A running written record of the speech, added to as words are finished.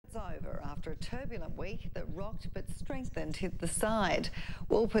after a turbulent week that rocked but strengthened the side.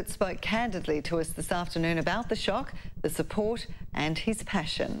 Woolpert spoke candidly to us this afternoon about the shock, the support and his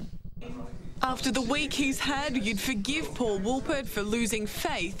passion. After the week he's had, you'd forgive Paul Woolpert for losing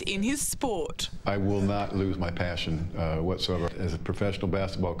faith in his sport. I will not lose my passion whatsoever. As professional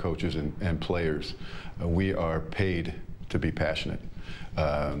basketball coaches and players, we are paid to be passionate.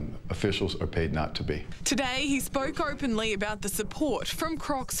 Officials are paid not to be. Today he spoke openly about the support from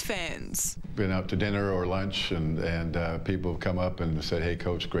Crocs fans. Been out to dinner or lunch and people have come up and said, "Hey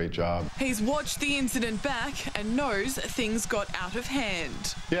coach, great job." He's watched the incident back and knows things got out of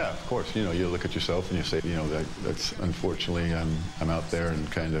hand. Yeah, of course. You know, you look at yourself and you say, you know, that's unfortunately I'm out there and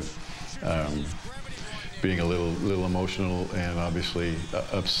kind of being a little emotional and obviously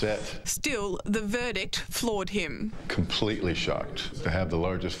upset. Still, the verdict floored him. Completely shocked. To have the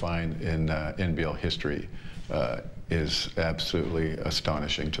largest fine in NBL history is absolutely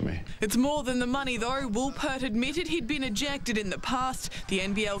astonishing to me. It's more than the money though. Woolpert admitted he'd been ejected in the past. The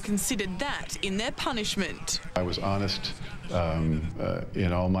NBL considered that in their punishment. I was honest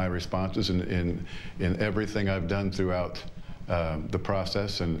in all my responses and in everything I've done throughout the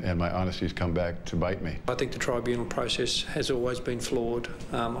process, and my honesty's come back to bite me. I think the tribunal process has always been flawed.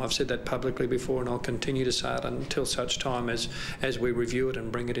 I've said that publicly before and I'll continue to say it until such time as we review it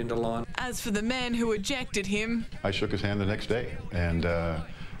and bring it into line. As for the man who ejected him, I shook his hand the next day and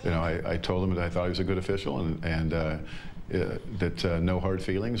you know, I told him that I thought he was a good official and that no hard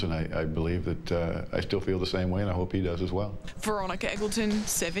feelings, and I believe that I still feel the same way and I hope he does as well. Veronica Eggleton,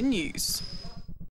 7 News.